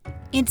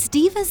It's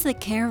Divas That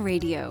Care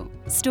Radio.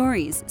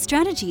 Stories,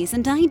 strategies,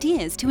 and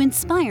ideas to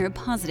inspire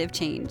positive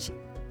change.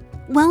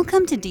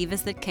 Welcome to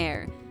Divas That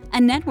Care,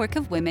 a network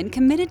of women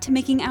committed to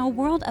making our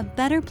world a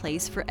better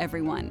place for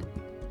everyone.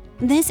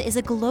 This is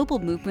a global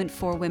movement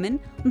for women,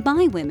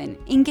 by women,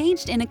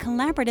 engaged in a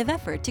collaborative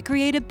effort to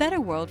create a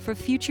better world for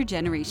future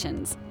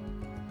generations.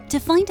 To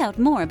find out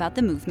more about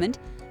the movement,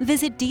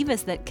 visit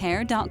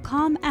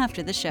divasthatcare.com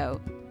after the show.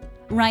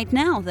 Right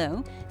now,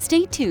 though,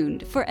 stay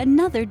tuned for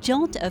another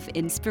jolt of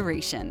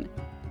inspiration.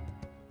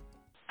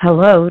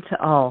 Hello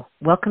to all.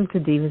 Welcome to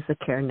Divas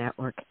That Care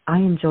Network. I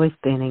am Joyce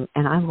Benning,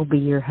 and I will be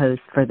your host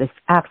for this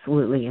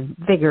absolutely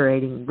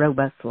invigorating,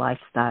 robust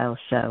lifestyle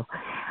show.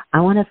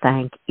 I want to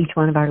thank each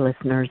one of our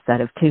listeners that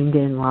have tuned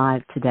in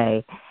live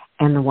today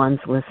and the ones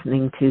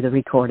listening to the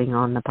recording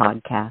on the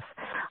podcast.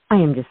 I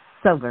am just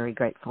so very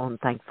grateful and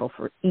thankful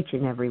for each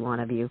and every one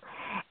of you.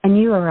 And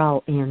you are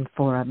all in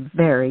for a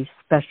very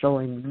special,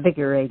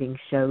 invigorating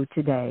show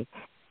today,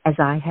 as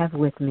I have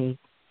with me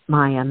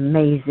my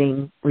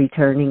amazing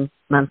returning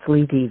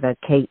monthly diva,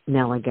 Kate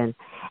Neligan,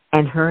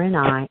 and her and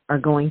I are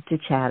going to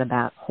chat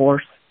about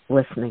horse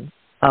listening.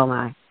 Oh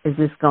my, is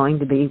this going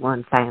to be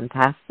one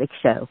fantastic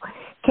show?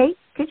 Kate,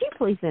 could you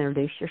please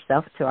introduce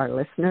yourself to our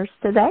listeners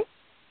today?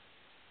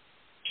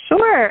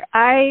 Sure.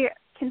 I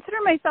consider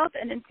myself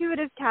an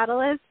intuitive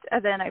catalyst,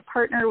 and then I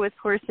partner with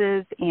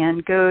horses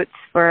and goats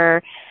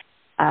for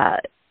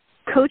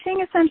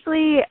coaching,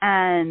 essentially,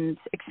 and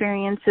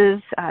experiences,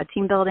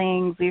 team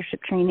building, leadership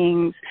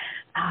trainings.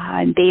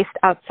 I'm based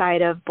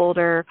outside of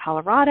Boulder,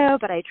 Colorado,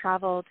 but I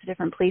travel to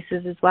different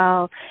places as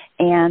well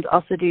and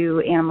also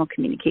do animal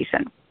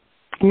communication.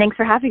 And thanks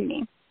for having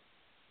me.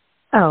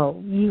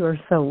 Oh, you are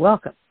so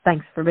welcome.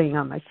 Thanks for being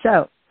on my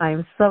show. I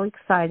am so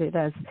excited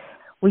as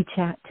we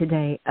chat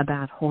today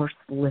about horse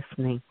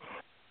listening.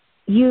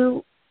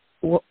 You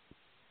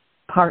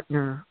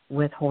partner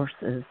with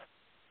horses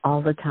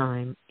all the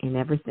time in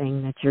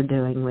everything that you're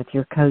doing with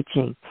your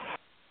coaching.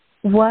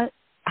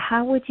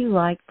 How would you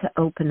like to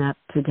open up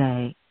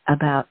today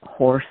about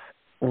horse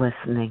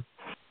listening?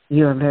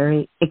 You are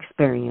very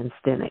experienced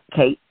in it,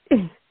 Kate.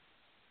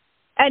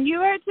 And you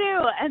are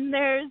too. And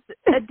there's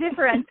a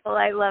differential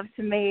I love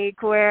to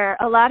make where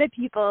a lot of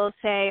people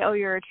say, oh,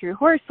 you're a true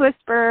horse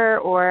whisperer,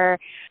 or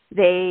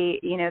they,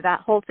 that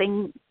whole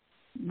thing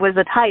was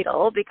a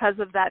title because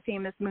of that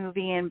famous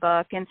movie and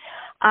book. And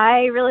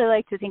I really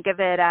like to think of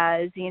it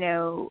as,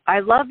 I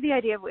love the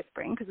idea of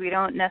whispering because we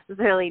don't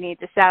necessarily need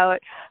to shout,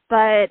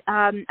 but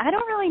I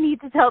don't really need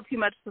to tell too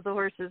much to the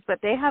horses, but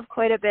they have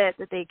quite a bit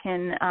that they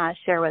can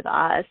share with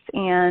us.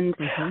 And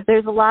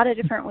there's a lot of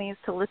different ways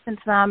to listen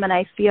to them. And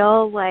I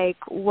feel like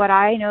what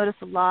I notice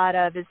a lot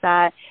of is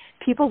that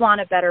people want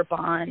a better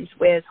bond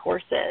with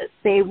horses.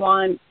 They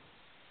want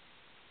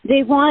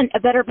a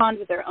better bond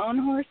with their own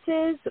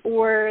horses,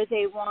 or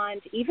they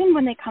want, even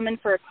when they come in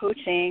for a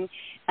coaching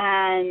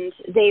and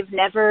they've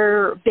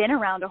never been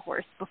around a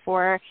horse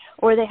before,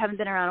 or they haven't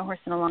been around a horse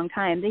in a long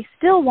time, they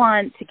still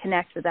want to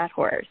connect with that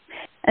horse.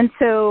 And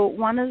so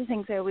one of the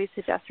things I always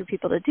suggest for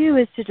people to do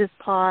is to just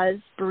pause,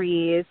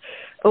 breathe,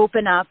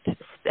 open up,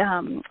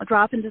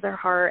 drop into their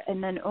heart,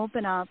 and then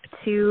open up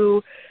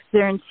to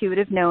their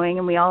intuitive knowing.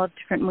 And we all have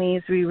different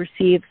ways we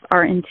receive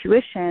our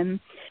intuition,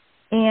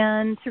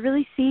 and to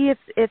really see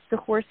if the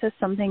horse has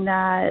something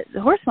that the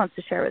horse wants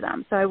to share with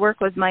them. So I work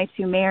with my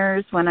two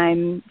mares when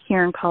I'm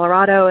here in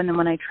Colorado, and then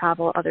when I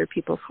travel other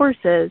people's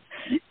horses.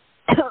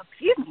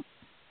 Excuse me.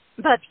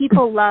 But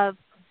people love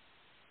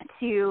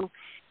to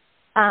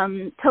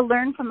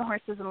learn from the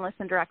horses and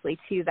listen directly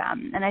to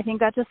them. And I think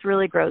that just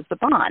really grows the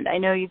bond. I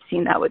know you've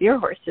seen that with your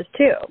horses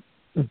too.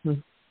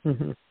 Mm-hmm.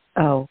 Mm-hmm.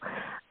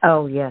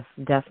 Oh, yes,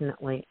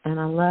 definitely.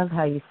 And I love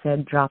how you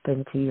said drop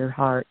into your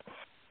heart,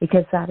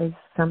 because that is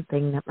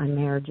something that my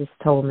mare just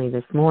told me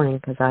this morning,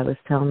 because I was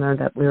telling her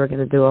that we were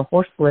going to do a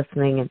horse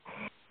listening, and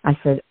I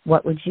said,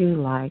 what would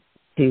you like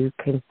to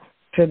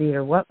contribute,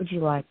 or what would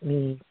you like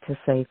me to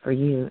say for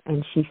you?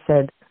 And she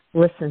said,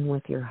 listen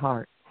with your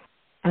heart.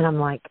 And I'm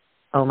like,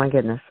 oh my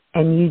goodness.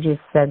 And you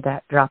just said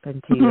that, drop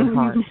into your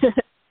heart.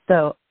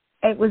 So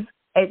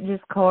it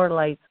just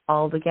correlates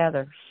all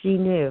together. She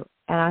knew.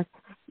 And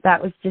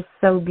that was just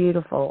so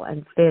beautiful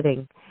and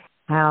fitting,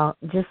 how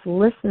just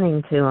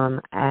listening to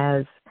them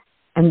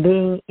and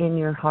being in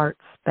your heart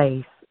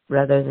space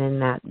rather than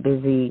that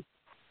busy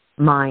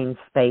mind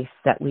space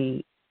that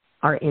we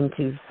are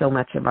into so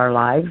much of our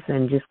lives,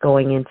 and just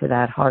going into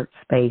that heart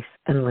space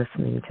and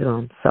listening to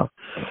them. So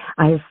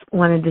I just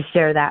wanted to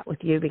share that with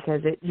you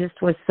because it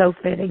just was so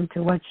fitting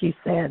to what you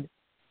said.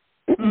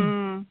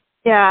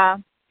 Yeah,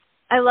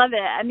 I love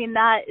it. I mean,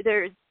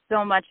 there's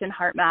so much in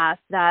heart math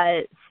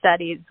that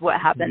studies what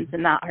happens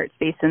in that heart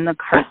space and the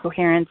heart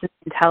coherence and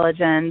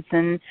intelligence.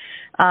 And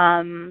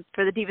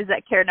for the Divas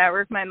That Care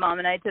Network, my mom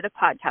and I did a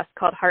podcast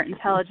called Heart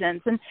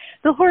Intelligence. And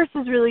the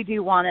horses really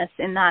do want us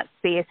in that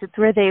space. It's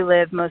where they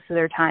live most of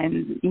their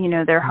time.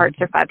 Their hearts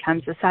are 5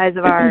 times the size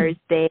of ours.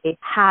 They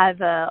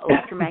have an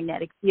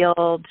electromagnetic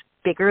field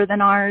bigger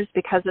than ours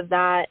because of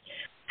that.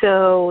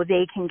 So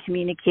they can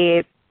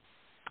communicate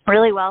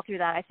really well through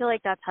that. I feel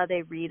like that's how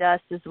they read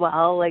us as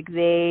well. Like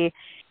they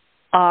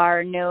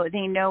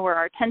know where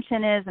our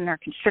tension is and our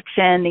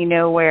constriction. They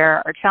know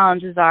where our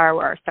challenges are,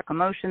 where our stuck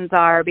emotions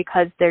are,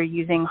 because they're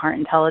using heart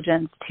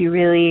intelligence to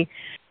really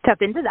tap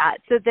into that.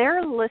 So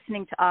they're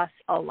listening to us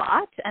a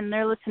lot, and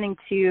they're listening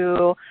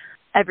to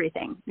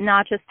everything,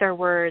 not just our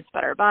words,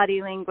 but our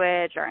body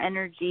language, our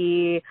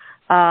energy.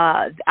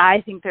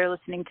 I think they're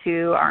listening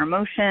to our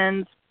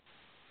emotions.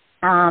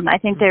 I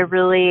think they're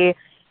really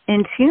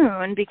in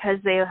tune because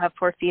they have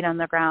 4 feet on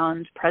the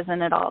ground,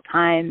 present at all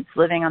times,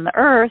 living on the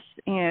earth,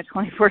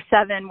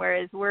 24/7,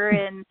 whereas we're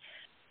in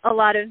a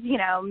lot of,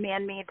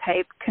 man-made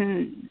type,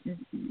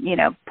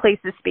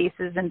 places,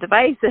 spaces, and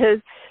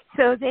devices.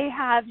 So they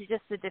have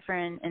just a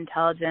different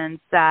intelligence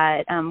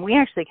that we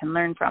actually can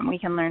learn from. We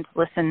can learn to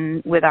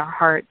listen with our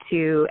heart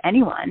to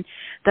anyone.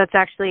 That's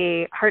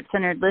actually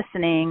heart-centered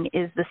listening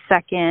is the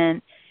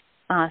second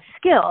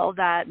skill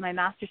that my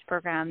master's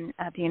program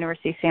at the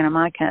University of Santa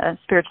Monica,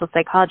 spiritual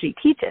psychology,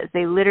 teaches.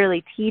 They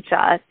literally teach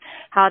us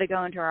how to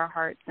go into our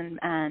hearts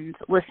and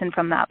listen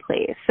from that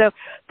place. So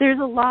there's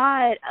a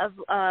lot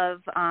of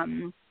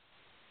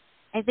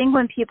I think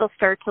when people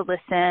start to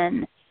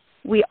listen,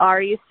 we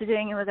are used to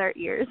doing it with our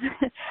ears,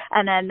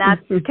 and then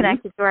that's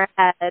connected to our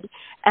head,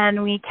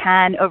 and we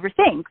can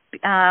overthink,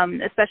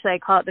 especially I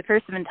call it the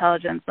curse of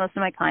intelligence. Most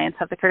of my clients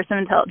have the curse of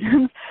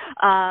intelligence,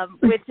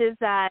 which is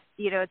that,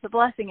 it's a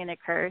blessing and a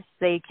curse.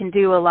 They can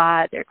do a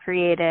lot. They're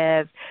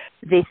creative.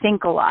 They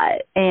think a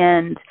lot.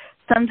 And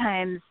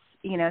sometimes,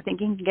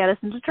 thinking can get us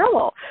into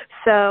trouble.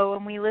 So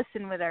when we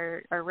listen with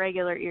our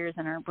regular ears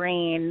and our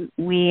brain,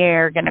 we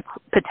are going to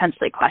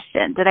potentially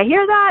question, did I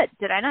hear that?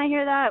 Did I not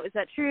hear that? Was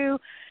that true?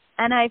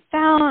 And I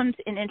found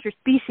in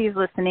interspecies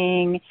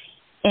listening,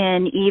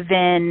 and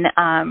even,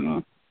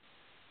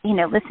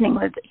 listening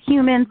with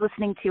humans,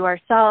 listening to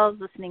ourselves,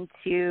 listening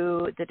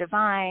to the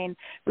divine,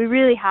 we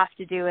really have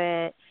to do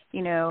it,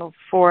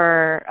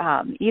 for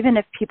even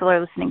if people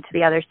are listening to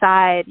the other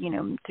side,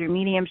 through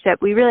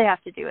mediumship, we really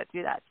have to do it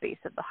through that space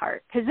of the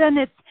heart. Because then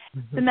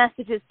the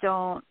messages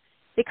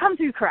they come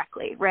through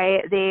correctly,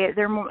 right?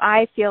 They're more,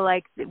 I feel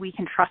like that we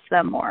can trust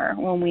them more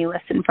when we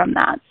listen from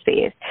that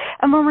space.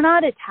 And when we're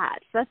not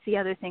attached, that's the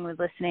other thing with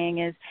listening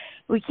is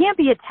we can't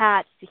be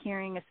attached to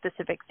hearing a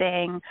specific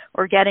thing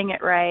or getting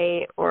it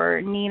right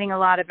or needing a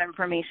lot of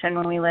information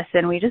when we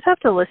listen. We just have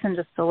to listen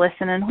just to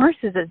listen. And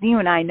horses, as you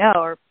and I know,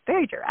 are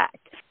very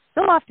direct.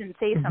 They'll often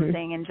say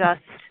something in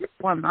just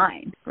one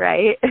line,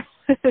 right?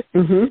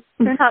 They're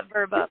not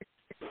verbose.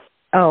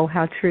 Oh,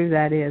 how true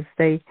that is.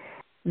 They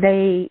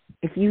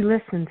if you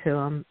listen to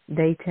them,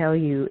 they tell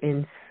you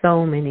in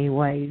so many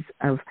ways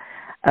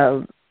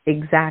of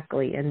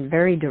exactly and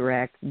very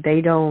direct.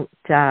 They don't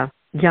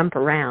jump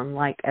around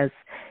like as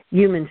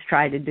humans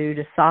try to do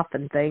to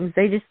soften things.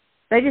 They just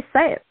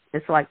say it.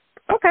 It's like,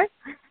 okay.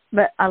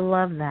 But I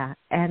love that.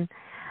 And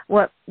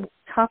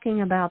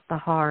talking about the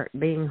heart,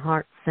 being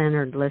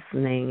heart-centered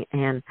listening,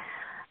 and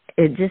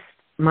it just,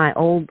 my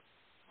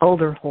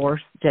older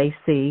horse,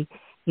 JC,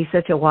 he's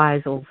such a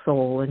wise old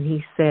soul, and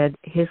he said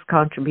his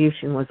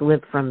contribution was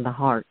live from the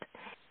heart.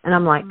 And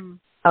I'm like,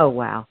 oh,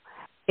 wow.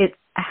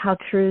 How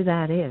true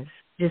that is.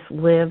 Just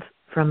live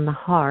from the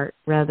heart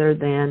rather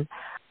than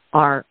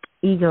our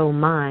ego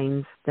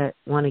minds that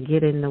want to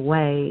get in the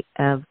way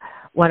of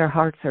what our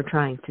hearts are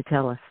trying to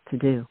tell us to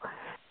do.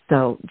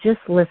 So just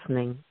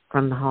listening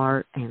from the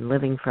heart and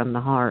living from the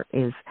heart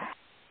is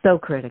so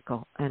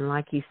critical. And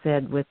like you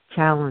said, with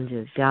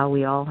challenges,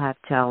 we all have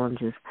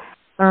challenges.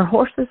 Our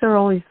horses are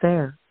always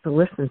there to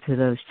listen to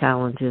those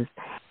challenges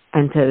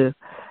and to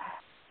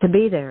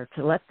be there,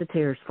 to let the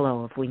tears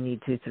flow if we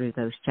need to through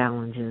those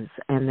challenges.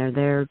 And they're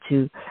there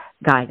to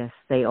guide us.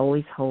 They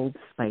always hold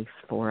space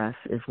for us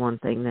is one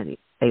thing that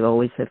they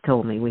always have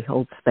told me. We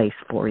hold space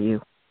for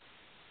you.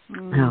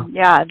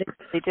 Yeah,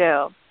 they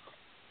do.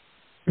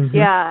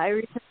 Yeah, I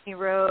recently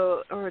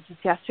wrote, or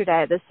just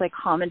yesterday, this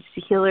homage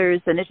to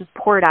healers, and it just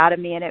poured out of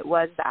me, and it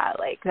was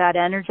that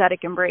energetic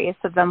embrace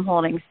of them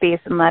holding space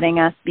and letting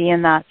us be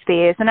in that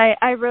space. And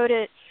I wrote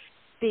it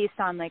based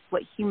on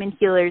what human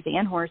healers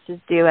and horses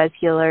do as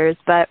healers,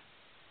 but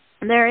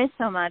there is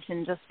so much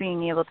in just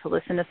being able to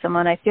listen to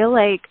someone. I feel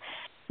like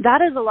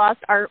that is a lost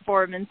art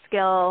form and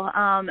skill,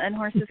 and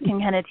horses can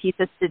kind of teach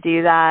us to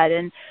do that.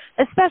 And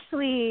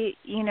especially,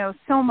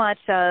 so much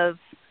of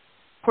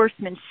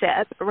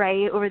horsemanship,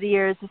 right, over the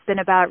years has been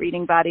about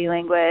reading body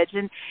language.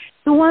 And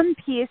the one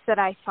piece that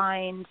I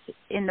find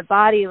in the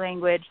body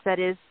language that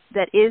is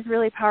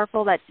really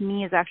powerful, that to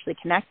me is actually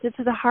connected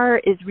to the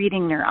heart, is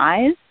reading their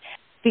eyes.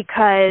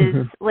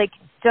 Because,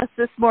 just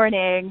this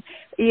morning,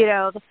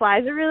 the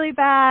flies are really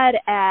bad,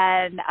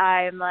 and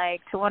I'm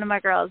to one of my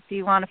girls, do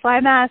you want a fly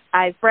mask?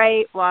 Eyes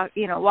bright,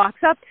 walks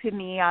up to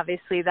me.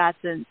 Obviously, that's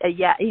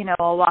a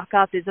walk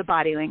up is a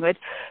body language.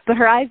 But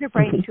her eyes are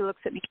bright, and she looks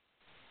at me.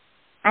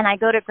 And I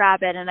go to grab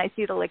it, and I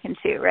see the lick and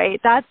chew,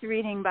 right? That's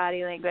reading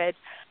body language.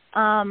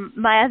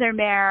 My other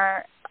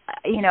mare,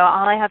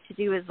 all I have to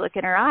do is look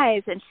in her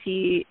eyes, and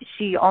she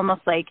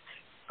almost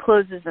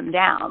closes them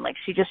down.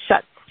 She just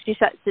shuts she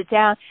shuts it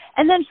down,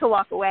 and then she'll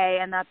walk away,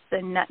 and that's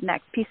the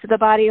next piece of the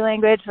body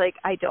language. Like,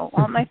 I don't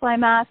want my fly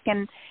mask,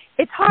 and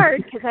it's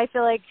hard because I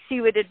feel like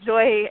she would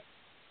enjoy,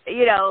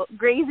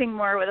 grazing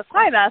more with a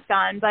fly mask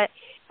on, but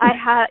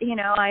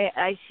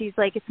she's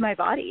like, it's my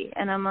body,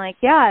 and I'm like,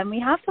 yeah, and we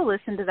have to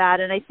listen to that.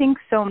 And I think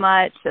so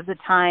much of the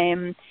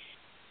time,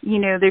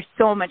 there's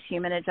so much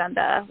human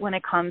agenda when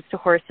it comes to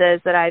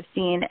horses that I've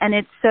seen, and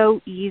it's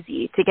so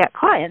easy to get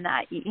caught in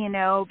that,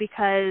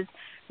 because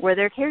we're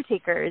their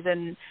caretakers,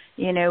 and,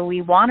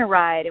 we want to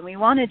ride and we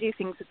want to do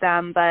things with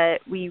them, but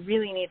we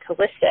really need to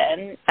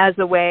listen as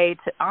a way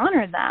to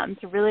honor them,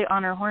 to really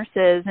honor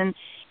horses. And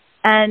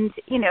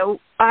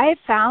I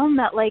found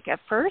that, like, at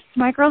first,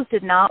 my girls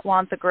did not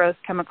want the gross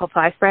chemical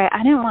fly spray.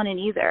 I didn't want it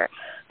either.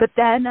 But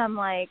then I'm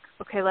like,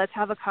 okay, let's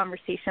have a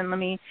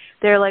conversation.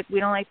 They're like, we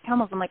don't like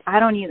chemicals. I'm like, I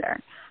don't either.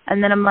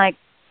 And then I'm like,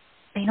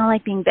 they don't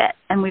like being bit.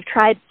 And we've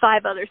tried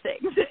 5 other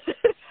things.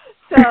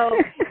 So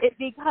it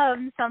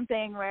becomes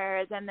something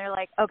where then they're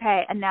like,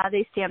 okay, and now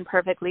they stand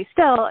perfectly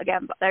still.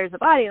 Again, there's a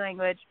body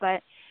language,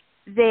 but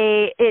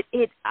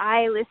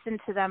I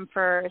listened to them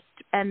first,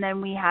 and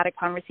then we had a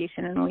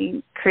conversation and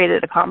we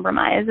created a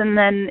compromise, and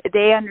then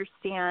they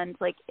understand,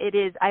 like,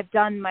 I've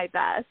done my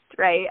best,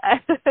 right?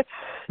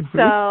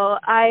 So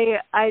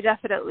I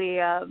definitely,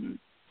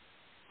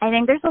 I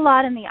think there's a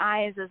lot in the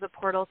eyes as a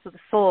portal to the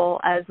soul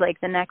as, like,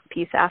 the next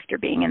piece after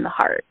being in the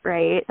heart,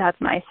 right? That's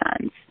my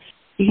sense.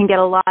 You can get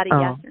a lot of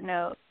yes or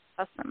no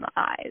just from the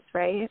eyes,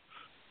 right?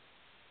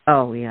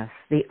 Oh, yes.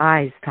 The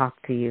eyes talk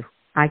to you.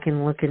 I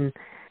can look in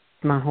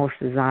my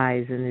horse's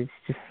eyes, and it's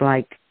just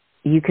like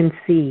you can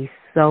see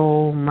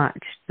so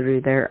much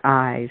through their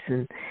eyes.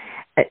 And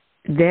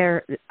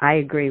I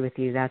agree with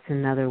you. That's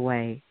another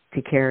way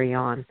to carry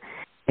on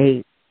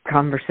a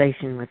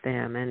conversation with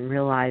them and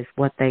realize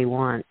what they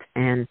want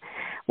and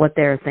what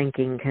they're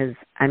thinking. Because,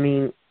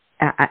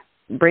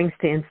 brings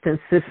to instance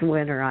this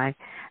winter, I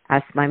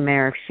asked my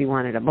mare if she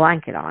wanted a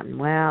blanket on.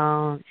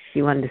 Well,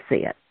 she wanted to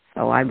see it,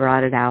 so I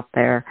brought it out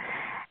there.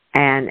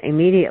 And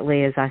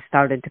immediately as I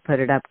started to put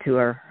it up to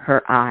her,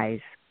 her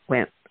eyes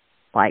went,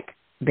 like,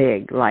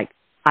 big, like,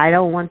 I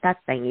don't want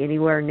that thing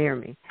anywhere near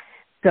me.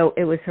 So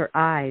it was her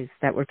eyes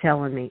that were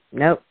telling me,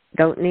 nope,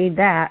 don't need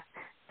that.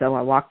 So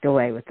I walked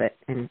away with it,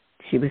 and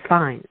she was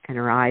fine. And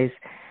her eyes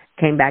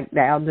came back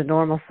down to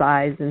normal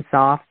size and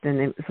soft, and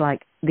it was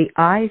like the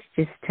eyes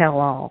just tell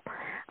all.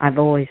 I've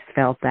always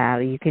felt that.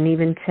 You can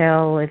even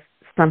tell if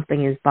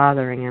something is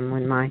bothering him.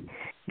 When my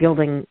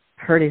gelding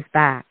hurt his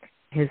back,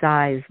 his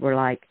eyes were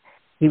like,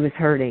 he was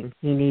hurting.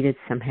 He needed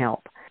some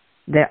help.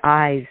 The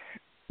eyes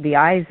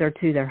are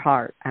to their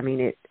heart.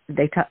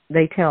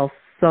 They tell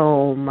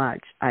so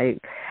much.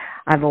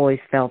 I've always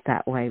felt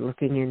that way.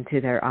 Looking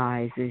into their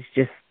eyes is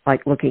just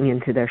like looking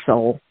into their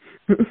soul.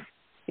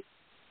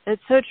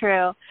 It's so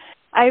true.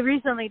 I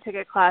recently took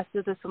a class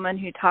with this woman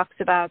who talks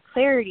about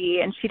clarity,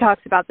 and she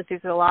talks about the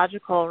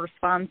physiological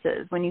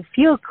responses when you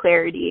feel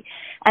clarity.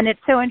 And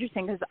it's so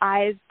interesting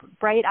because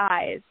bright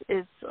eyes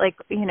is like,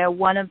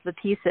 one of the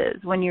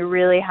pieces when you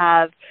really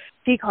have,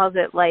 she calls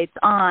it lights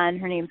on.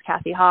 Her name's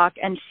Kathy Hawk,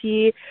 and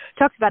she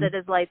talks about it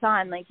as lights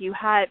on, like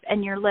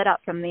and you're lit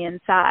up from the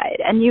inside.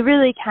 And you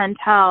really can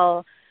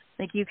tell,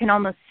 like, you can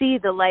almost see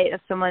the light of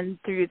someone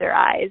through their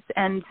eyes,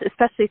 and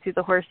especially through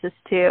the horses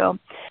too.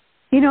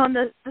 And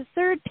the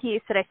third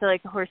piece that I feel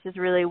like the horses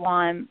really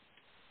want,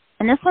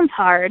 and this one's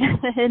hard,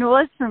 and it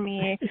was for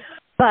me,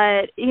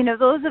 but,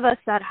 those of us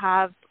that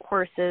have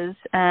horses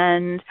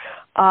and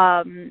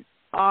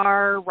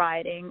are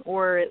riding,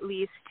 or at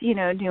least,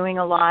 doing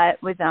a lot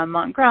with them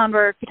on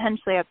groundwork,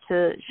 potentially up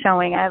to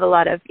showing. I have a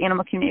lot of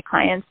animal community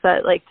clients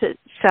that like to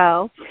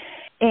show.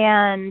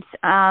 And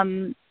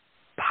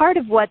part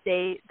of what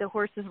the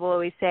horses will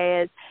always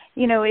say is,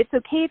 it's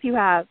okay if you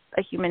have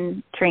a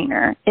human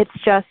trainer. It's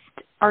just,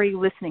 are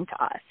you listening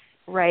to us,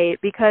 right?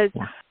 Because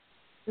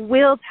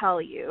we'll tell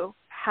you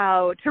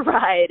how to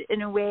ride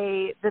in a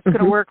way that's going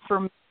to work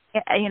for,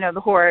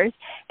 the horse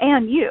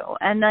and you.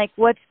 And, like,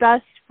 what's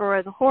best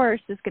for the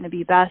horse is going to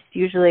be best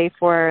usually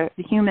for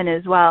the human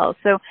as well.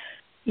 So,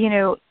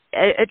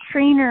 a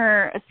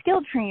trainer, a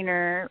skilled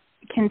trainer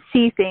can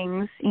see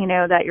things,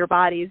 that your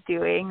body's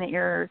doing, that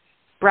your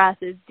breath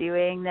is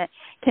doing, that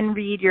can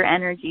read your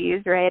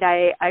energies,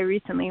 right? I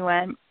recently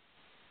went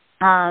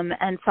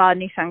and saw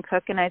Nishan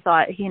Cook, and I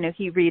thought,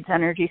 he reads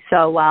energy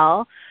so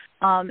well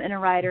in a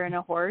rider and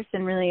a horse,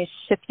 and really is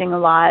shifting a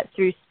lot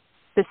through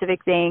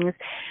specific things.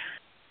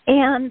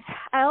 And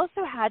I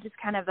also had just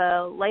kind of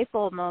a light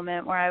bulb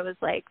moment where I was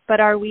like, but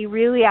are we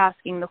really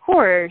asking the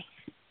horse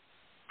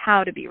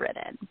how to be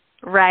ridden,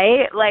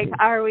 right? Like,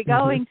 are we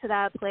going to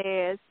that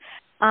place?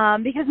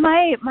 Because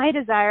my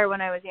desire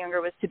when I was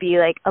younger was to be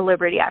like a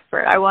Liberty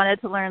expert. I wanted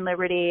to learn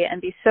Liberty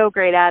and be so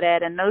great at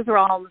it. And those were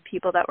all the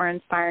people that were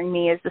inspiring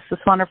me, is this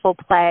wonderful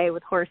play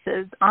with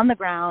horses on the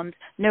ground,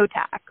 no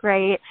tack,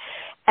 right?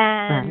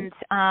 And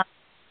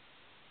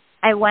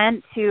I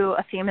went to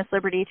a famous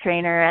Liberty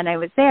trainer, and I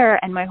was there,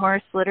 and my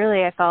horse,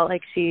 literally, I felt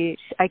like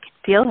I could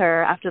feel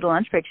her after the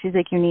lunch break. She's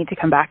like, you need to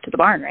come back to the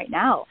barn right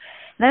now.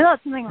 And I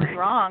thought something was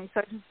wrong, so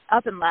I just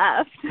up and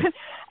left.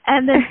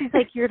 And then she's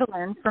like, you're to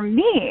learn from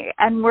me.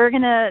 And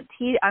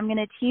I'm going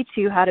to teach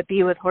you how to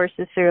be with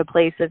horses through a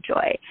place of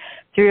joy,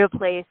 through a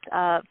place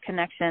of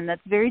connection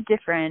that's very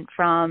different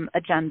from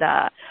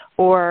agenda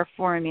or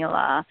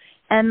formula.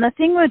 And the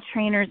thing with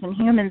trainers and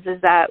humans is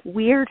that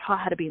we're taught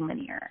how to be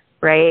linear,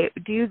 right?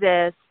 Do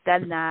this,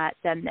 then that,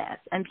 then this.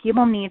 And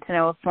people need to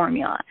know a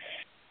formula.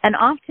 And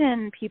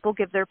often people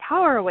give their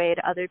power away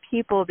to other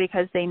people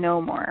because they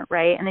know more,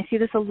 right? And I see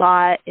this a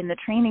lot in the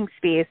training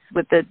space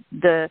with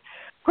the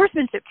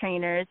horsemanship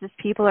trainers, is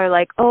people are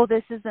like, oh,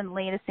 this is the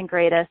latest and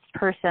greatest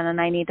person, and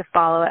I need to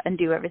follow it and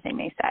do everything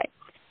they say.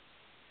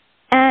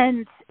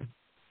 And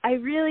I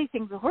really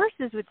think the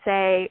horses would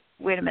say,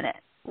 wait a minute,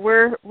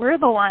 we're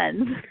the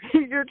ones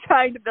you're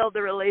trying to build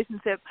a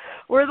relationship.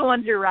 We're the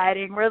ones you're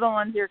riding. We're the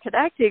ones you're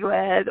connecting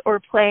with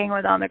or playing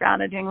with on the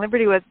ground and doing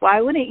liberty with.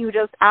 Why wouldn't you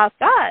just ask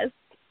us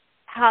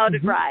how to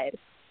ride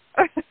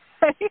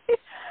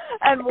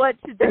and what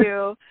to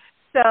do?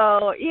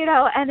 So,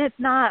 and it's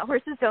not,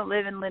 horses don't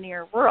live in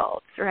linear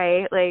worlds,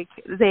 right? Like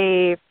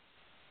they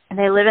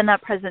live in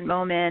that present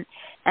moment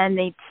and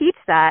they teach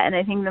that. And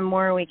I think the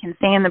more we can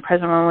stay in the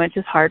present moment, which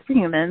is hard for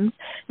humans,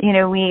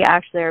 we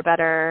actually are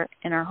better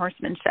in our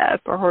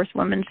horsemanship or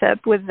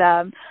horsewomanship with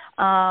them.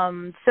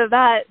 So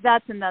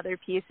that's another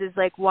piece, is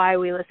like why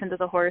we listen to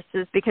the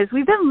horses, because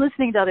we've been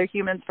listening to other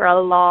humans for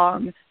a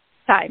long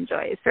time,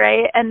 Joyce,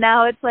 right? And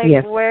now it's like,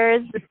 yes,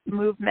 where's this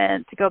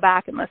movement to go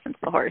back and listen to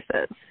the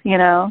horses,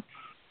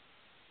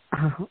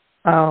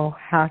 Oh,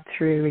 how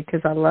true,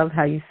 because I love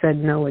how you said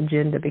no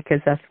agenda, because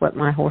that's what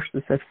my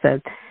horses have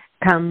said.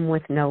 Come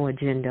with no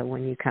agenda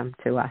when you come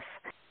to us.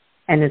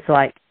 And it's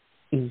like,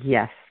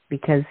 yes,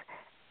 because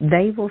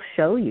they will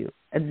show you.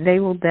 They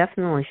will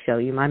definitely show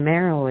you. My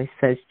mare always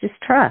says, just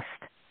trust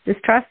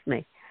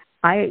me.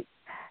 I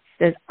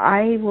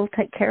will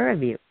take care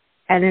of you.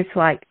 And it's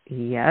like,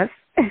 yes.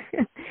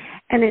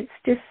 And it's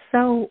just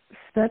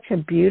such a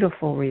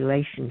beautiful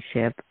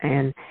relationship.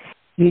 And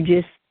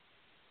you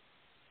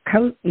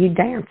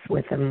dance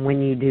with them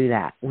when you do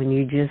that, when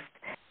you just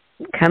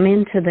come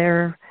into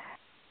their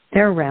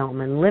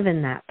realm and live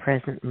in that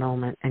present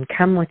moment and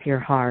come with your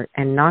heart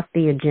and not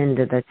the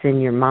agenda that's in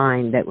your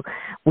mind that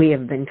we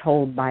have been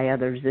told by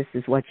others, this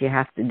is what you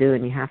have to do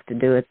and you have to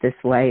do it this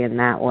way and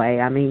that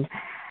way. I mean,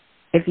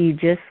 if you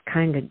just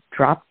kind of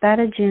drop that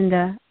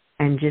agenda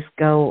and just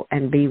go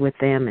and be with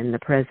them in the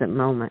present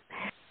moment,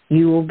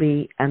 you will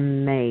be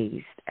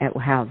amazed at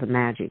how the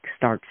magic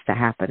starts to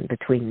happen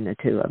between the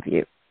two of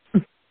you.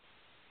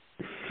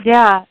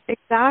 Yeah,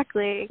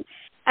 exactly.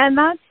 And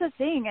that's the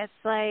thing. It's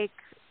like,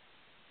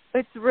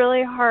 it's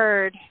really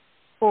hard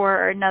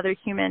for another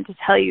human to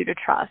tell you to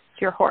trust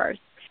your horse.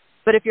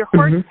 But if your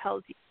horse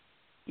tells you,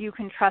 you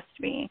can trust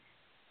me,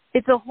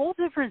 it's a whole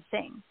different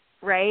thing,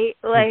 right?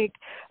 Like,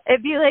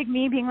 it'd be like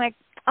me being like,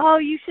 oh,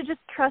 you should just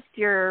trust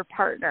your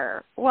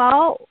partner.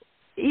 Well,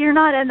 you're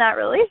not in that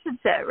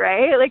relationship,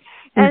 right? Like,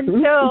 and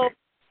so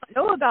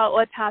know about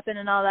what's happened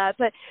and all that,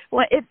 but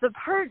if the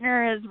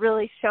partner is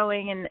really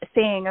showing and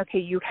saying, okay,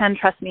 you can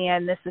trust me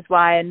and this is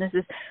why, and this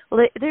is,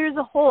 there's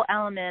a whole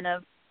element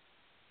of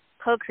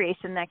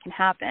co-creation that can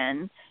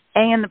happen,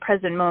 A, in the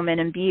present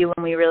moment, and B,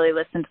 when we really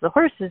listen to the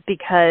horses,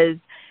 because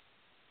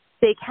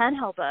they can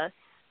help us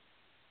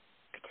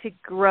to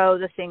grow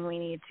the thing we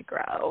need to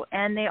grow.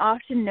 And they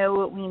often know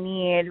what we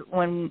need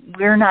when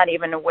we're not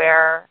even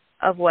aware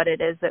of what it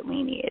is that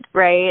we need,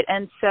 right?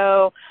 And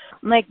so,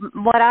 like,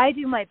 what I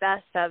do my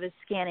best of is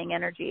scanning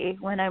energy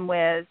when I'm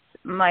with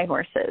my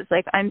horses.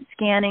 Like, I'm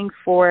scanning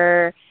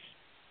for,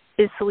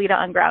 is Salida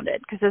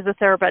ungrounded? Because as a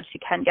thoroughbred, she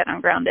can get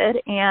ungrounded.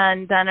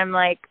 And then I'm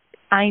like,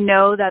 I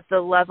know that the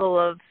level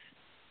of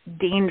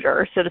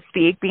danger, so to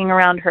speak, being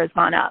around her has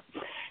gone up.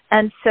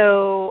 And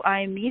so I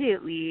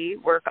immediately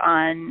work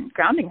on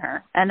grounding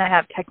her. And I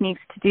have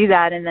techniques to do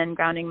that, and then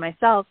grounding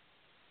myself,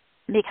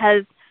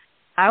 because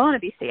I want to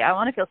be safe. I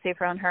want to feel safe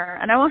around her,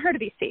 and I want her to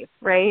be safe,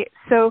 right?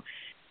 So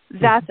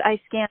I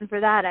scan for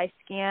that. I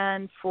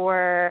scan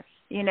for,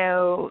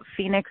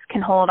 Phoenix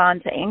can hold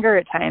on to anger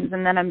at times,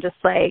 and then I'm just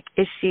like,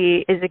 is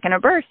it going to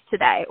burst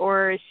today?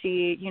 Or is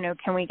she,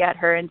 can we get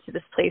her into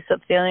this place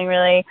of feeling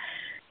really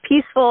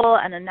peaceful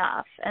and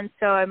enough? And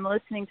so I'm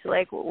listening to,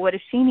 like, what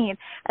does she need?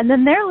 And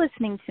then they're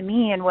listening to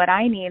me and what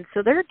I need.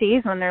 So there are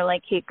days when they're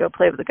like, hey, go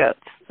play with the goats.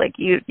 Like,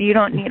 you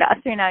don't need us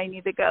right now, you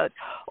need the goats.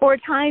 Or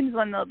times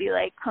when they'll be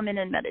like, come in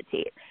and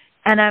meditate.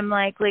 And I'm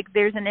like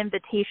there's an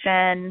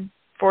invitation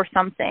for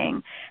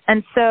something.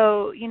 And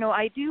so,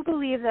 I do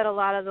believe that a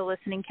lot of the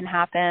listening can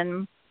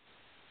happen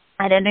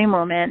at any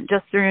moment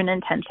just through an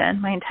intention.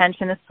 My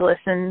intention is to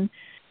listen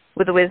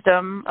with the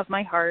wisdom of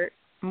my heart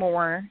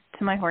more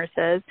to my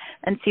horses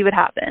and see what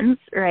happens,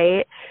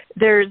 right?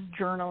 There's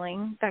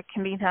journaling that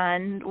can be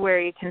done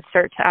where you can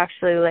start to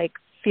actually, like,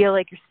 feel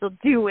like you're still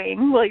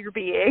doing while you're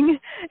being,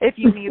 if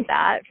you need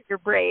that for your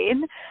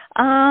brain.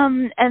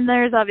 And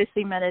there's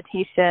obviously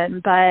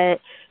meditation, but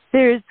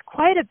there's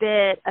quite a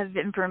bit of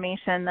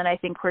information that I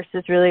think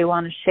horses really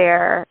want to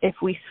share if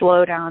we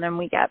slow down and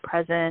we get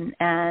present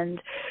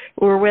and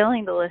we're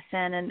willing to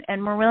listen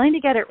and we're willing to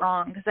get it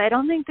wrong, because I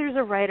don't think there's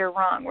a right or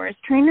wrong, whereas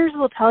trainers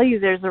will tell you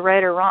there's a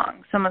right or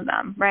wrong, some of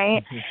them,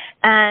 right?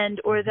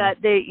 Or that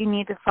you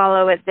need to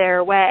follow it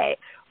their way.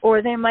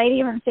 Or they might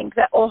even think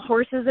that all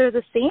horses are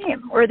the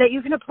same, or that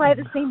you can apply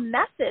the same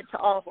method to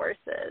all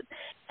horses.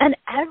 And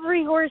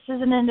every horse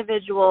is an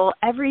individual.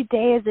 Every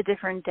day is a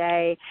different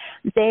day.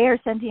 They are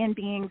sentient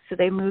beings, so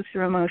they move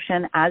through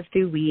emotion, as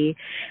do we.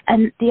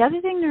 And the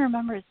other thing to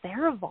remember is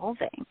they're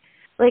evolving.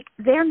 Like,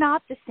 they're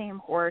not the same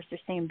horse or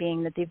same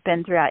being that they've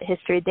been throughout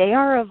history. They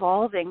are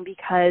evolving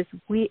because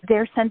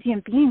they're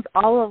sentient beings.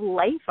 All of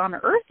life on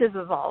Earth is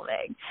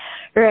evolving,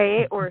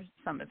 right? Or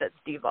some of it's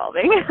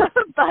devolving.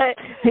 But,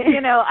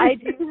 I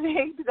do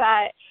think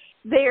that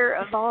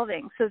they're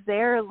evolving. So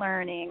they're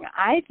learning.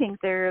 I think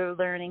they're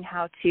learning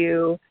how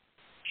to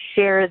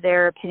share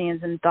their opinions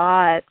and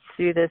thoughts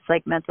through this,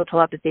 like, mental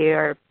telepathy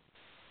or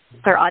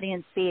their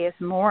audience space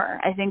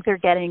more. I think they're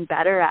getting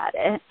better at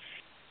it.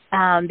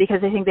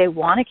 Because I think they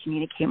want to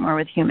communicate more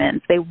with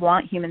humans. They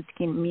want humans to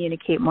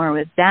communicate more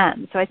with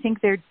them. So I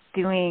think they're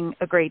doing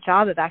a great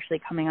job of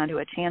actually coming onto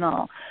a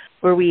channel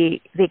where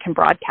they can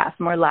broadcast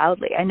more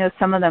loudly. I know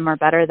some of them are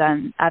better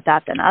at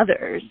that than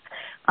others.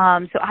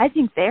 So I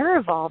think they're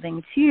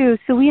evolving too.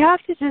 So we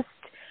have to just,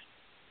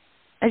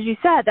 as you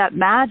said, that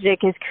magic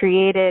is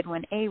created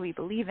when we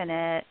believe in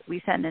it, we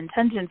set an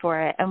intention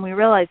for it, and we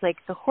realize, like,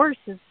 the horse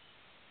is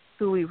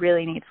who we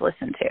really need to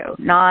listen to,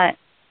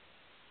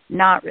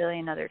 not really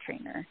another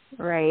trainer,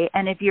 right?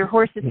 And if your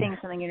horse is saying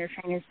something and your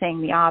trainer is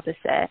saying the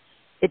opposite,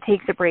 it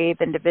takes a brave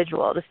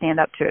individual to stand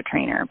up to a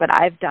trainer. But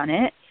I've done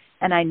it,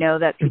 and I know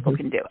that people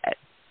can do it.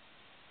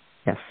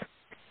 Yes.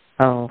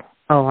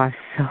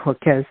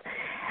 Because,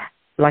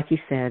 like you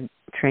said,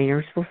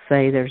 trainers will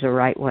say there's a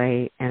right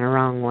way and a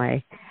wrong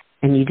way,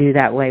 and you do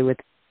that way with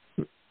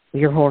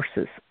your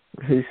horses,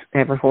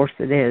 whoever horse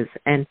it is.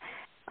 And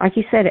like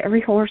you said,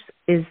 every horse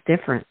is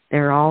different.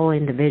 They're all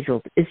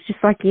individuals. It's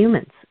just like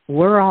humans.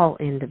 We're all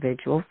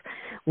individuals.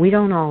 We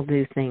don't all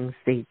do things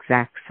the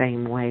exact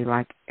same way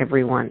like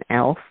everyone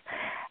else.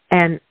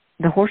 And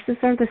the horses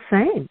are the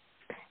same.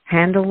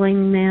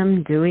 Handling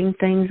them, doing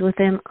things with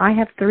them. I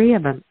have 3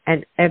 of them,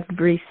 and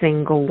every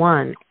single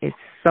one is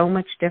so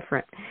much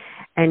different.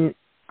 And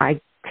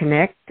I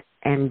connect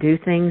and do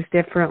things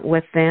different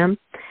with them.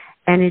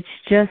 And it's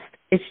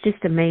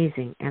just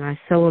amazing. And I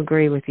so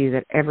agree with you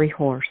that every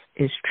horse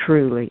is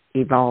truly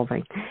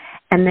evolving.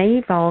 And they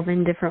evolve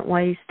in different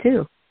ways,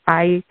 too.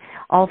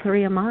 All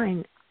 3 of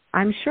mine,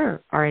 I'm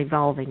sure, are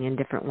evolving in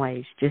different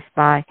ways just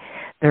by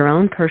their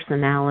own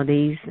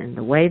personalities and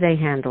the way they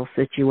handle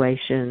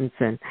situations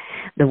and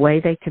the way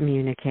they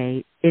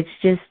communicate. It's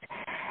just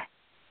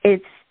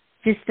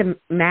a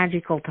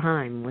magical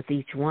time with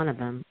each one of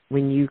them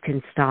when you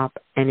can stop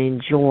and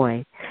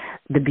enjoy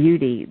the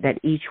beauty that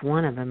each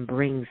one of them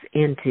brings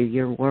into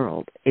your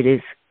world.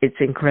 It's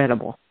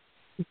incredible.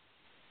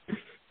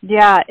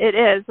 Yeah, it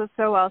is. That's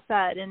so well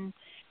said. And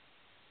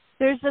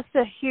there's just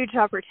a huge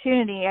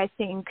opportunity, I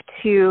think,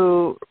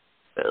 to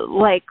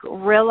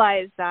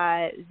realize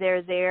that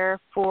they're there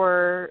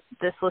for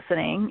this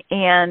listening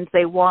and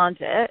they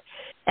want it,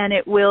 and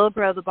it will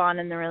grow the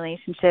bond in the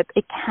relationship.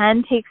 It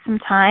can take some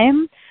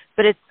time,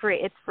 but it's free.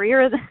 It's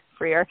freer than a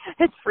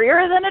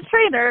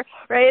trainer,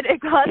 right? It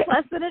costs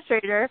less than a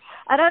trainer.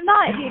 And I'm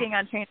not hating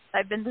on trainers.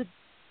 I've been to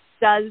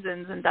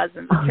dozens and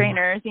dozens of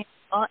trainers,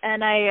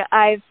 and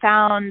I've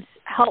found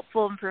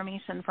helpful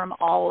information from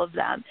all of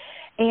them.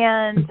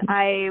 And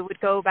I would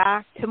go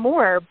back to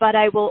more, but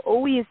I will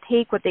always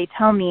take what they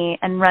tell me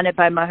and run it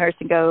by my horse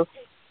and go,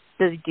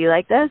 do you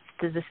like this?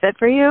 Does this fit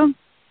for you?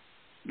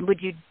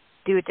 Would you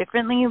do it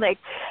differently?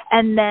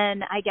 And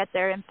then I get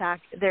their input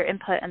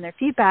and their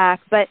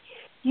feedback. But,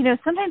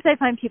 sometimes I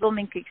find people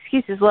make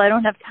excuses. Well, I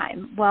don't have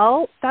time.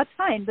 Well, that's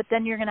fine. But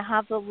then you're going to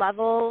have the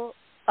level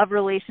of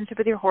relationship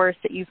with your horse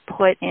that you've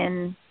put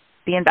in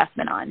the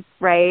investment on,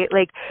 right?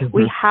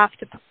 We have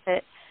to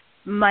put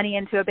money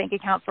into a bank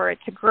account for it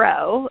to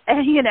grow,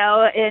 and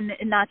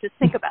not just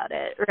think about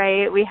it,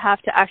 right? We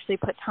have to actually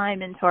put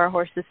time into our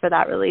horses for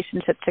that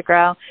relationship to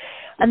grow.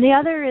 And the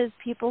other is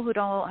people who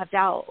don't have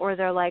doubt, or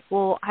they're like,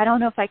 well, I don't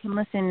know if I can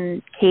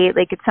listen, Kate.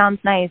 It sounds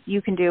nice.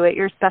 You can do it.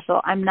 You're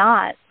special. I'm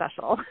not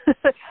special.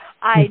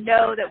 I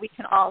know that we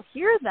can all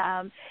hear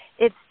them.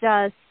 It's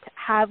just,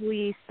 have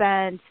we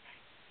spent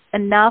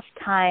enough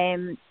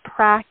time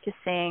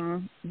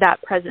practicing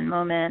that present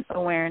moment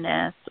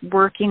awareness,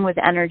 working with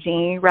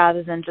energy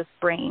rather than just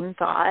brain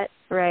thought,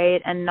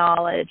 right, and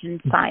knowledge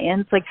and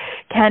science?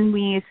 Can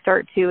we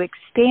start to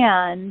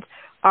expand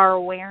our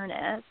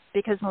awareness?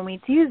 Because when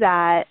we do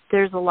that,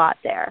 there's a lot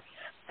there.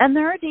 And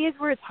there are days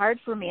where it's hard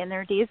for me, and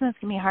there are days when it's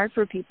going to be hard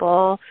for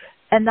people,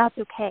 and that's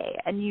okay.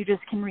 And you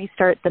just can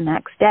restart the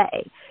next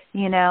day,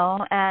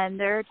 And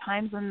there are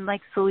times when,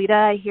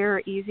 Salita, I hear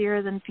her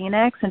easier than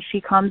Phoenix, and she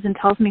comes and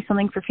tells me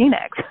something for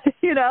Phoenix,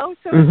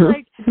 So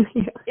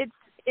it's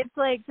it's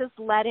like just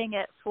letting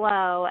it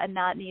flow and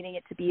not needing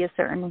it to be a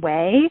certain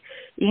way,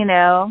 you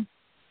know.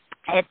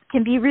 It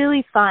can be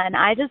really fun.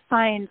 I just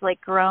find like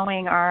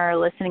growing our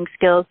listening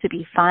skills to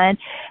be fun.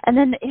 And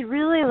then it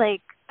really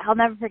like, I'll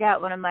never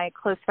forget one of my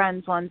close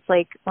friends once,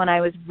 like when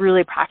I was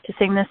really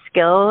practicing this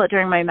skill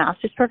during my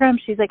master's program,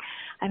 she's like,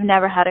 I've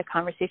never had a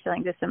conversation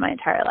like this in my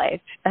entire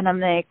life. And I'm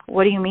like,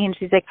 what do you mean?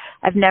 She's like,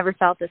 I've never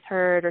felt this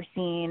heard or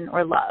seen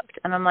or loved.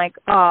 And I'm like,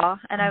 aw.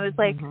 And I was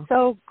like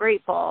so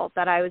grateful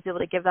that I was able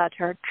to give that to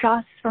her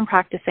just from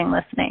practicing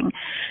listening,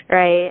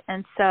 right?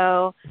 And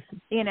so,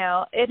 you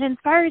know, it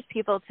inspires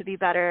people to be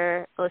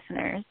better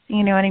listeners.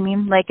 You know what I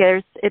mean? Like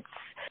it's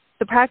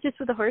the practice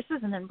with the horses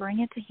and then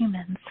bring it to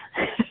humans,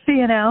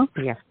 you know?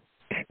 Yeah,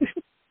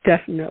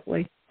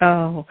 definitely.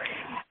 Oh,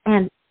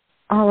 and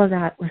all of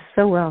that was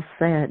so well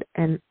said.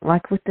 And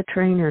like with the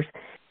trainers,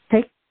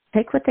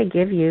 take what they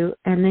give you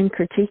and then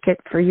critique it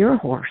for your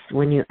horse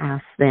when you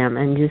ask them,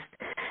 and just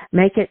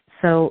make it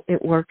so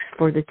it works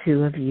for the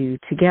two of you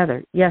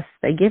together. Yes,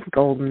 they give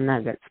golden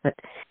nuggets, but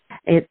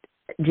it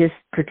just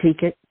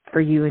critique it for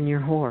you and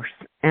your horse.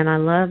 And I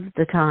love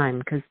the time,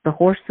 because the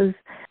horses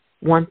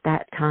want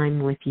that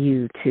time with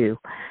you too.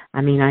 I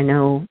mean, I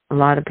know a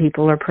lot of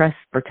people are pressed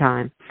for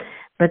time,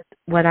 but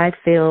what I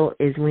feel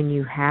is when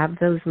you have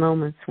those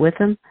moments with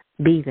them,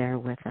 be there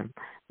with them.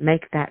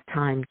 Make that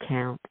time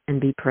count and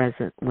be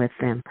present with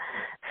them.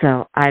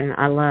 So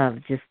I love,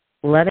 just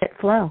let it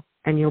flow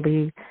and you'll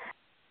be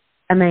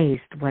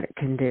amazed what it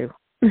can do.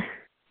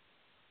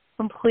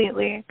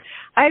 Completely.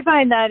 I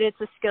find that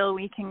it's a skill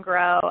we can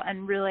grow,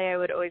 and really I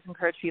would always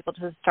encourage people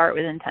to start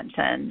with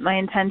intention. My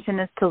intention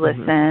is to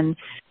listen,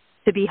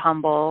 to be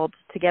humbled,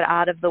 to get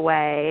out of the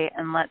way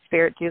and let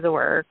spirit do the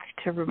work,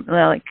 to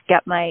like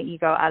get my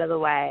ego out of the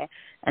way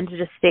and to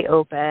just stay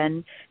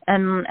open.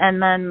 And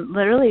then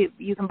literally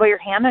you can put your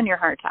hand on your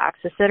heart to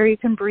access it, or you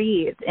can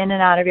breathe in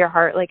and out of your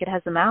heart like it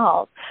has a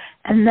mouth.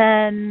 And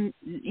then,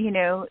 you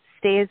know,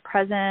 stay as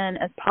present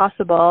as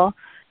possible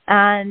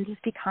and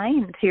just be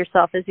kind to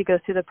yourself as you go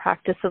through the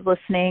practice of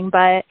listening.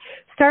 But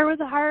start with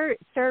the heart,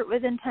 start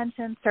with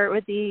intention, start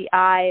with the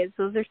eyes.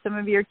 Those are some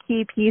of your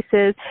key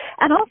pieces.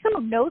 And also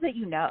know that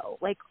you know.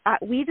 Like I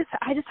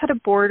just had a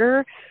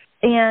boarder,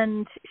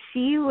 and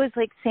she was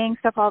like saying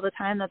stuff all the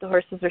time that the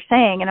horses are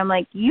saying, and I'm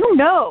like, you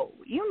know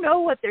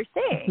what they're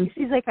saying.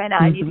 She's like, I know,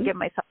 I need to give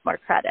myself more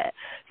credit.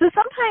 So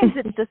sometimes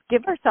it's just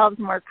give ourselves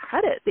more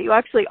credit that you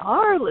actually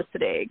are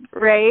listening,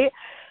 right?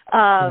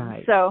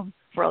 Right. So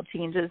world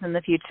changes in the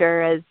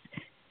future as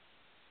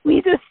we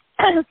just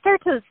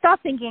start to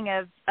stop thinking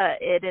of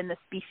it in the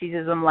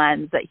speciesism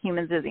lens that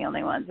humans are the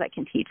only ones that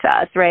can teach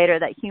us, right? Or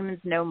that humans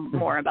know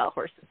more about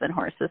horses than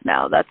horses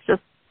know. That's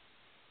just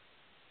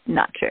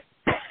not true.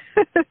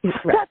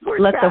 Right.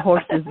 Let the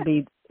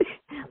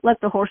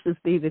horses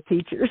be the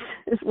teachers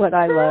is what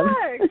I love.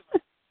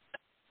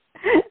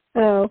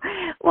 Oh,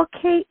 well,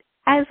 Kate,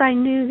 as I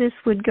knew this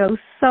would go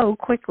so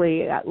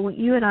quickly,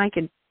 you and I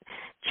could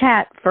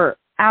chat for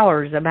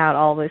hours about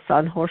all this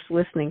on horse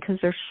listening, because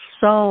there's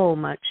so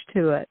much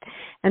to it.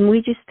 And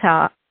we just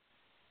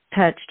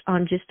touched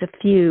on just a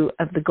few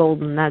of the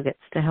golden nuggets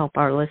to help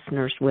our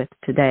listeners with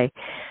today.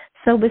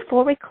 So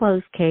before we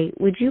close, Kate,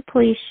 would you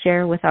please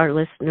share with our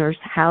listeners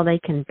how they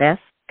can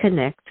best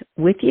connect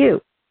with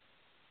you?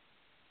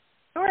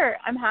 Sure.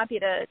 I'm happy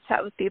to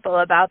chat with people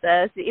about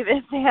this, even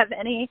if they have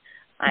any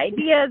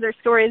ideas or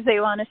stories they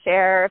want to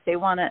share, if they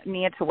want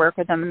me to work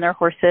with them and their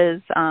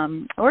horses,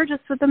 or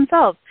just with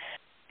themselves.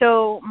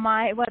 So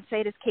my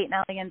website is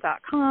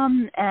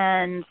kateneligan.com,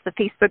 and the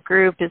Facebook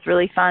group is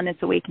really fun.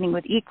 It's Awakening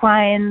with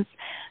Equines.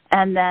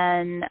 And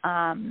then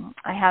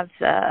I have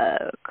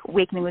the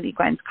Awakening with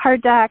Equines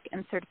card deck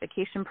and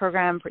certification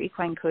program for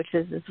equine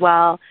coaches as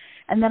well.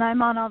 And then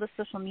I'm on all the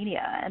social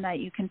media, and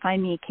you can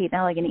find me, Kate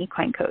Neligan,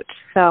 Equine Coach.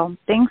 So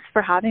thanks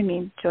for having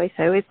me, Joyce.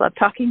 I always love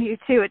talking to you,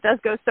 too. It does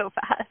go so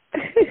fast.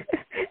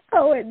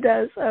 Oh, it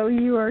does. Oh,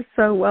 you are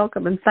so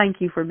welcome, and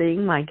thank you for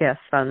being my guest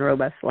on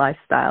Robust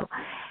Lifestyle.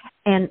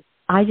 And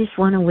I just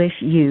want to wish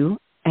you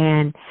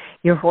and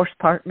your horse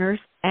partners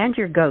and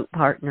your goat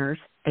partners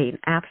an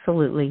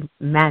absolutely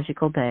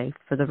magical day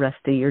for the rest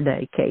of your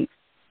day, Kate.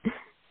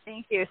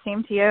 Thank you.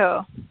 Same to you.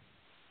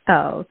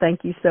 Oh,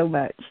 thank you so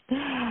much.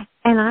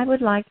 And I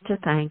would like to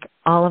thank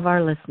all of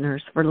our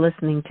listeners for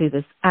listening to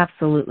this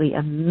absolutely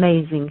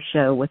amazing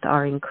show with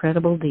our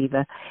incredible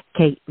diva,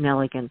 Kate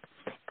Neligan.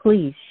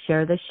 Please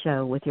share the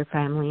show with your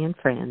family and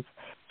friends.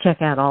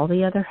 Check out all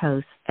the other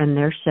hosts and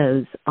their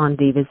shows on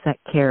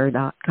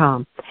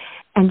divasthatcare.com.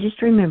 And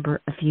just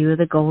remember a few of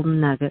the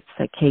golden nuggets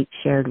that Kate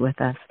shared with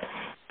us,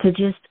 to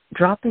just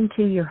drop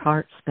into your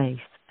heart space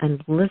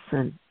and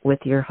listen with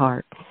your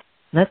heart.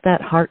 Let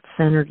that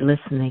heart-centered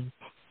listening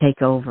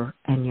take over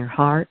in your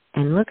heart,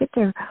 and look at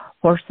their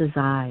horse's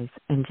eyes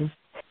and just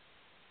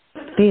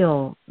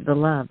feel the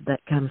love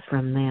that comes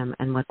from them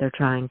and what they're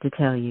trying to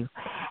tell you.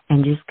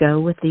 And just go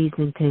with these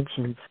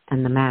intentions,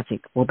 and the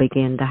magic will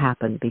begin to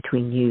happen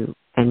between you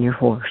and your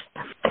horse.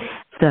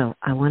 So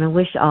I want to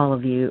wish all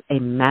of you a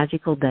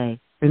magical day.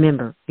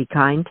 Remember, be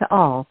kind to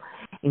all,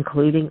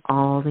 including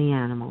all the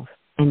animals.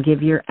 and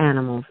give your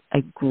animals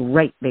a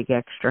great big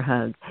extra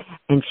hug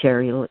and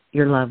share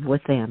your love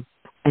with them.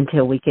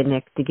 Until we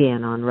connect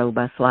again on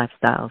Robust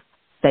Lifestyles,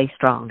 stay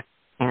strong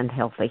and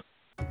healthy.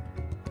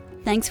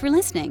 Thanks for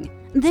listening.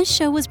 This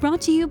show was brought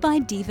to you by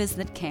Divas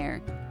That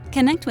Care.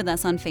 Connect with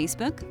us on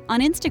Facebook,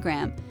 on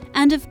Instagram,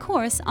 and of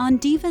course on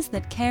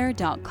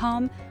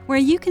divasthatcare.com, where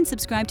you can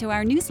subscribe to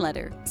our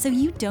newsletter so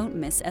you don't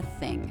miss a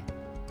thing.